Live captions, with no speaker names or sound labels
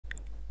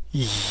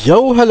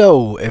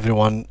Hello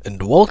everyone,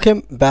 and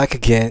welcome back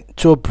again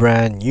to a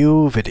brand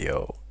new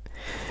video.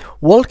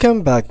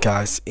 Welcome back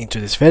guys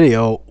into this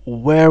video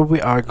where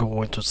we are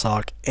going to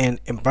talk and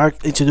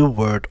embark into the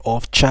world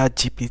of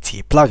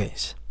ChatGPT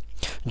plugins.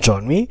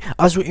 Join me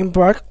as we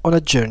embark on a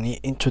journey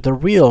into the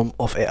realm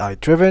of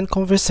AI-driven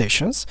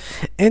conversations.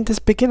 In this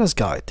beginner's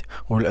guide,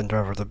 we'll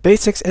unravel the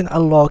basics and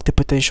unlock the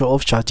potential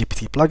of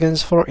ChatGPT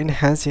plugins for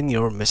enhancing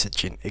your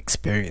messaging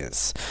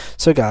experience.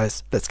 So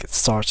guys, let's get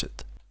started.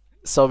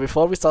 So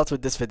before we start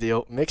with this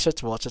video, make sure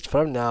to watch it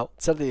from now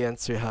till the end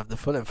so you have the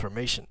full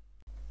information.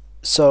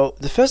 So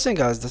the first thing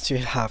guys that you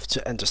have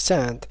to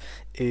understand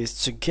is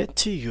to get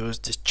to use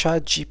the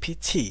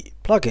ChatGPT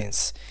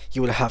plugins,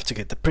 you will have to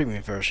get the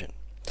premium version.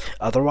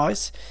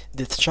 Otherwise,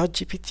 the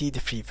ChatGPT, the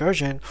free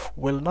version,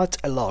 will not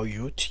allow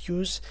you to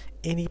use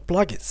any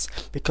plugins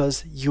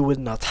because you will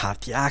not have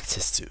the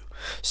access to.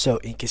 So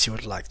in case you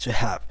would like to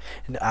have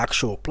an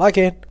actual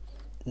plugin,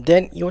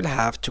 then you will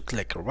have to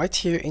click right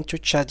here into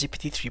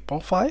ChatGPT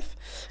 3.5,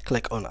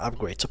 click on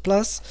upgrade to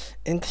plus,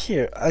 and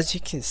here as you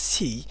can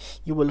see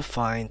you will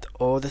find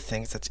all the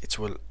things that it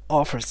will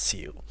offer to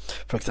you.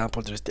 For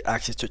example, there is the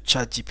access to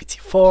ChatGPT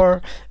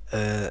 4,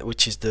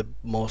 which is the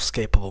most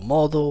capable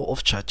model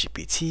of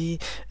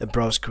ChatGPT.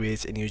 Browse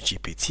creates new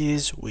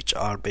GPTs, which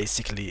are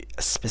basically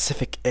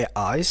specific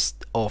AIs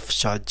of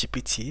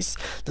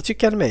ChatGPTs that you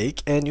can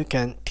make and you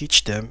can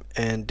teach them,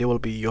 and they will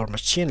be your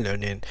machine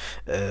learning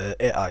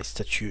AIs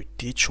that you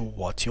teach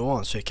what you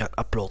want. So you can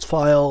upload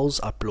files,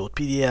 upload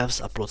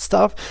PDFs, upload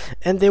stuff,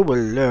 and they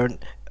will learn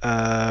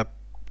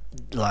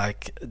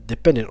like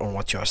depending on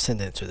what you are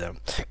sending to them,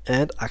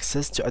 and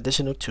access to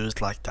additional tools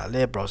like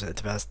Tally, browsing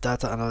advanced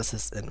data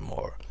analysis, and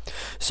more.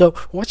 So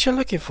what you're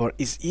looking for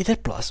is either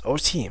plus or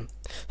team.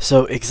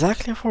 So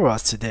exactly for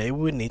us today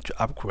we need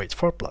to upgrade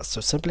for plus. So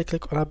simply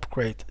click on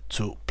upgrade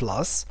to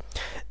plus,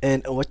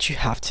 and what you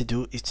have to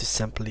do is to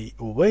simply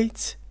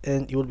wait,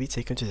 and you will be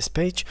taken to this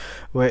page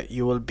where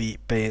you will be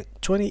paying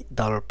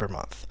 $20 per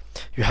month.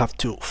 You have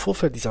to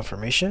fulfill these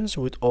informations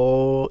with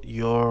all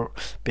your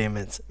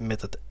payment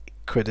method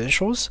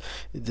credentials,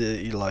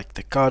 like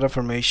the card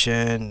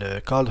information,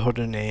 the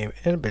cardholder name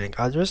and billing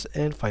address,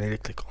 and finally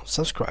click on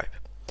subscribe.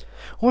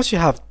 Once you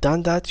have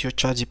done that, your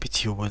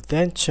ChatGPT will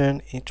then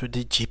turn into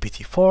the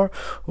GPT-4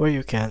 where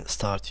you can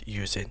start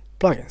using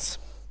plugins.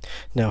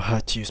 Now, how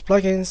to use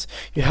plugins?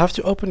 You have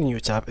to open a new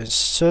tab and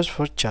search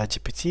for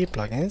ChatGPT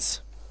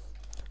plugins,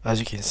 as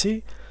you can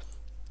see,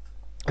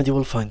 and you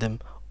will find them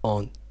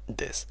on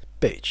this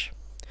page.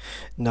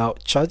 Now,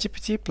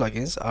 ChatGPT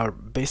plugins are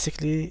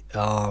basically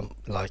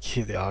like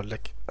here they are,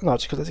 like an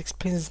article that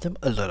explains them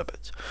a little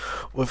bit.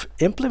 We've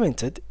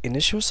implemented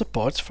initial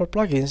support for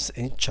plugins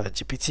in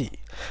ChatGPT.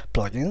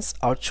 Plugins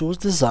are tools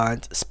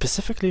designed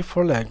specifically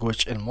for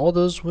language and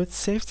models with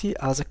safety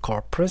as a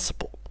core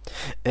principle,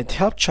 and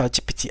help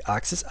ChatGPT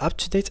access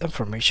up-to-date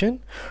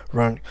information,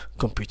 run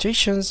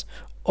computations,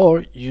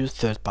 or use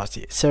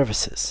third-party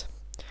services.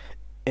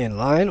 In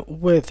line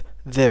with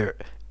their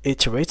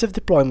iterative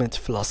deployment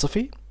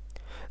philosophy,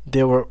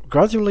 they were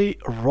gradually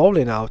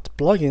rolling out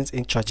plugins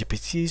in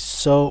ChatGPT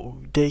so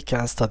they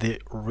can study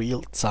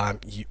real-time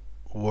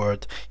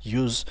word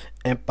use,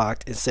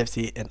 impact, and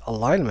safety and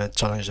alignment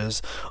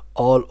challenges,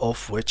 all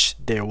of which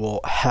they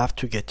will have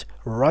to get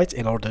right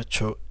in order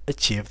to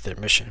achieve their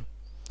mission.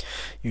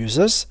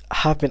 Users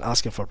have been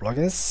asking for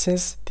plugins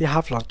since they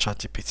have launched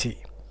ChatGPT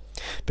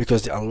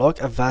because they unlock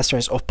a vast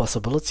range of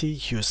possibility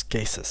use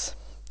cases.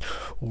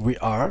 We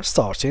are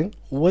starting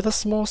with a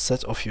small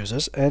set of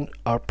users and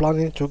are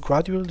planning to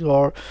gradually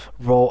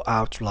roll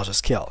out to larger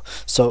scale.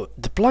 So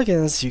the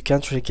plugins, you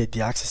can't really get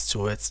the access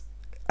to it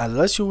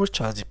unless you were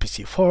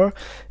ChatGPT 4,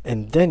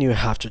 and then you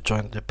have to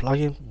join the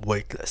plugin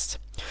waitlist.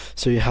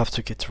 So you have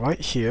to get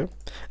right here,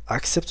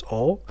 accept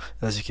all.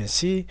 As you can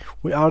see,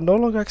 we are no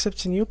longer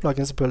accepting new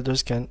plugins.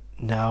 Builders can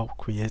now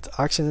create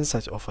actions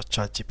inside of a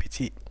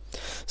ChatGPT.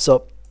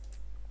 So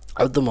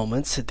at the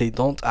moment they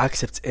don't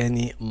accept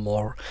any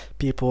more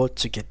people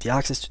to get the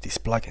access to these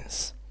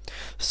plugins.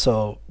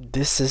 So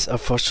this is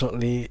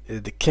unfortunately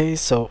the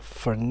case. So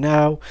for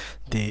now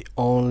they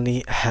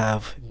only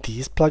have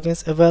these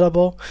plugins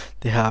available.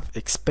 They have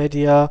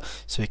Expedia,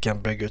 so you can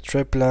bring your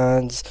trip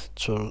plans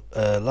to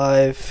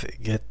life,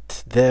 get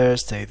there,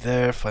 stay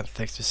there, find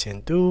things to see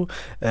and do.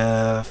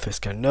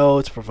 Fiscal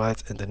Note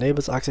provides and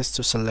enables access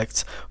to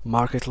select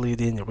market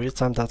leading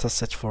real-time data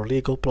sets for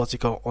legal,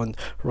 political, and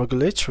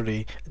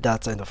regulatory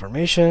data and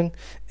information.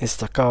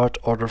 Instacart,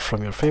 order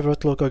from your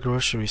favorite local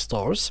grocery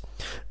stores.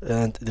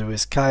 And there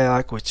is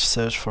Kayak, which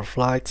search for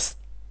flights,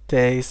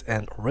 stays,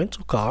 and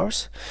rental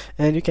cars,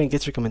 and you can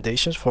get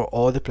recommendations for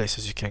all the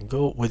places you can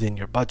go within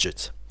your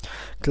budget.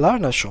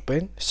 Klarna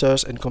Shopping,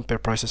 search and compare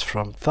prices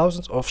from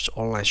thousands of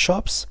online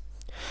shops.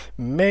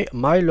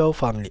 Milo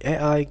Family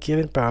AI,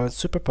 giving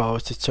parents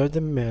superpowers to turn the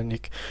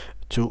manic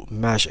to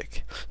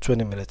magic.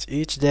 20 minutes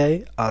each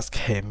day, ask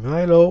hey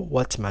Milo,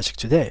 what's magic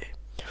today?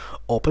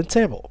 Open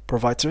Table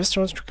provides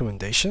restaurant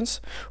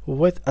recommendations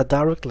with a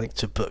direct link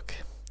to book.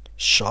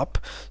 Shop,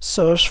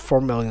 search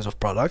for millions of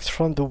products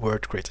from the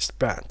world's greatest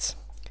brands.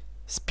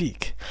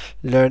 speak.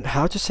 Learn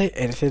how to say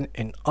anything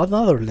in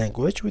another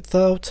language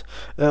without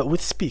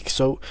with speak.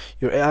 So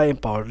your AI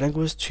empowered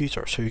language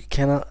tutor, so you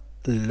cannot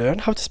learn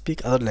how to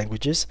speak other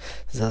languages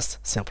just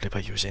simply by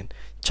using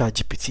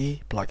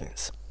ChatGPT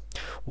plugins.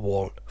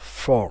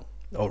 Wolfram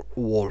or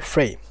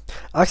Wolframe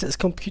access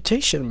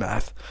computation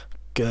math,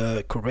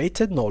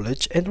 curated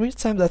knowledge, and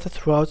real-time data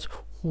throughout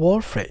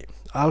Wolframe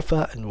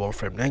Alpha and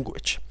Wolframe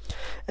language.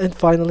 And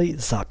finally,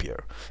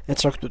 Zapier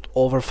interact with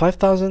over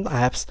 5,000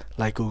 apps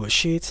like Google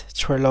Sheets,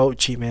 Trello,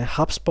 Gmail,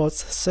 HubSpot,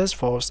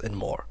 Salesforce, and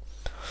more.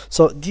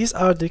 So these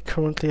are the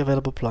currently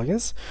available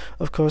plugins.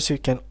 Of course, you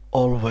can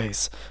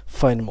always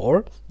find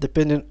more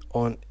depending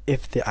on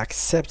if they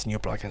accept new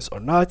plugins or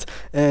not.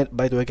 And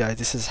by the way, guys,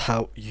 this is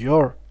how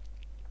your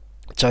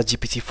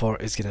ChatGPT 4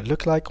 is gonna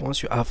look like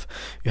once you have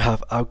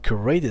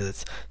upgraded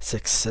it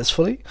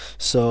successfully.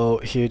 So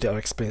here they are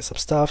explaining some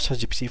stuff.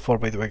 ChatGPT 4,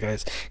 by the way,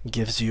 guys,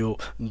 gives you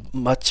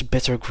much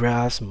better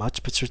graphs,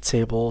 much better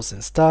tables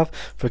and stuff.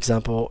 For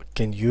example,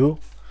 can you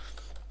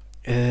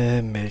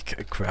make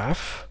a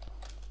graph?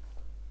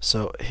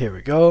 So here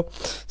we go.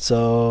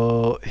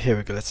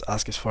 Let's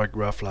ask it for a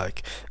graph,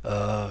 like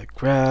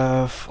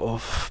graph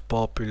of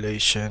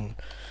population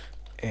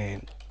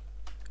in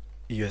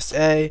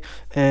USA,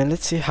 and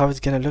let's see how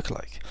it's gonna look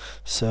like.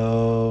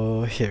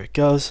 So here it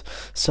goes.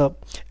 So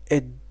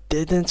it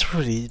didn't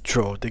really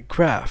draw the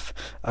graph.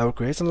 I will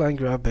create a line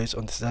graph based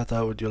on this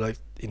data. Would you like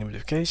any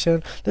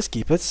modification? Let's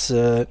keep it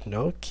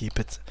no, keep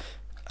it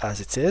as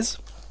it is.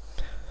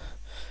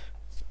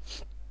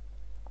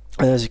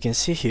 And as you can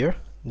see here,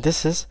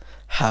 this is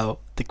how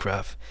the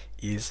graph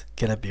is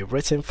gonna be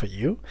written for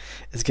you.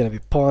 It's gonna be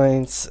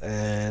points,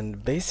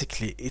 and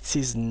basically it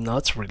is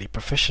not really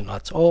professional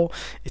at all.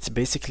 It's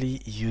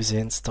basically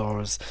using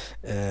stars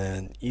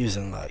and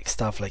using like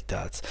stuff like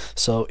that.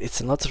 So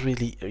it's not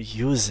really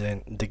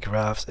using the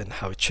graphs and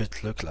how it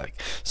should look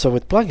like. So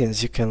with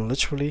plugins, you can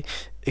literally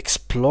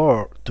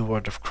explore the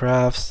world of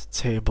graphs,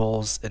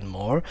 tables, and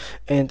more,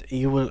 and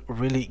you will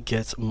really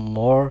get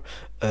more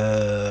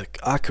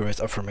accurate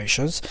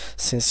informations,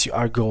 since you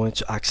are going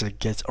to actually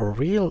get a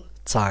real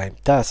time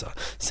data,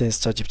 since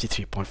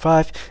ChatGPT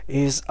 3.5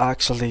 is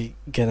actually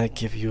gonna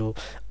give you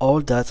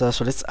all data.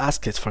 So let's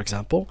ask it, for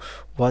example,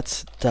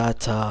 what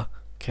data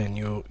can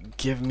you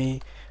give me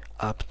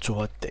up to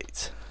what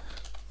date?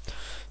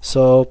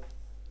 So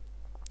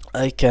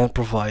I can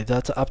provide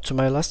data up to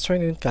my last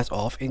training cut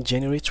off in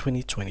January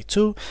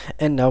 2022,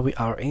 and now we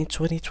are in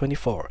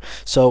 2024.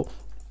 So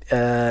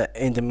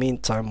in the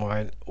meantime,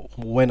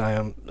 when I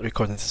am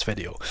recording this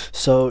video,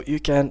 so you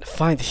can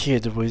find here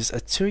there is a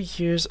 2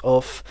 years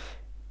of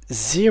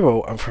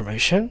zero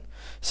information.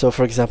 So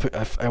for example,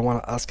 if I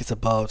want to ask it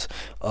about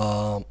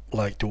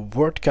like the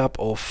World Cup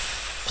of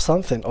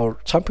something or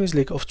Champions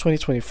League of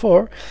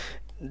 2024,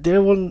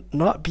 there will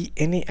not be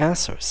any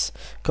answers,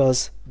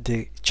 because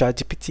the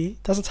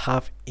ChatGPT doesn't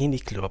have any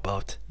clue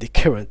about the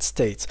current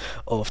state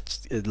of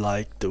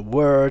like the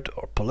world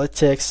or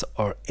politics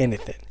or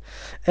anything.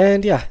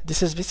 And yeah,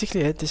 this is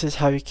basically it. This is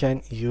how you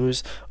can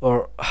use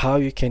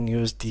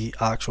the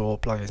actual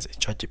plugins in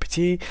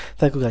ChatGPT.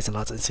 Thank you guys a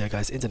lot, and see you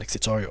guys in the next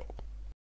tutorial.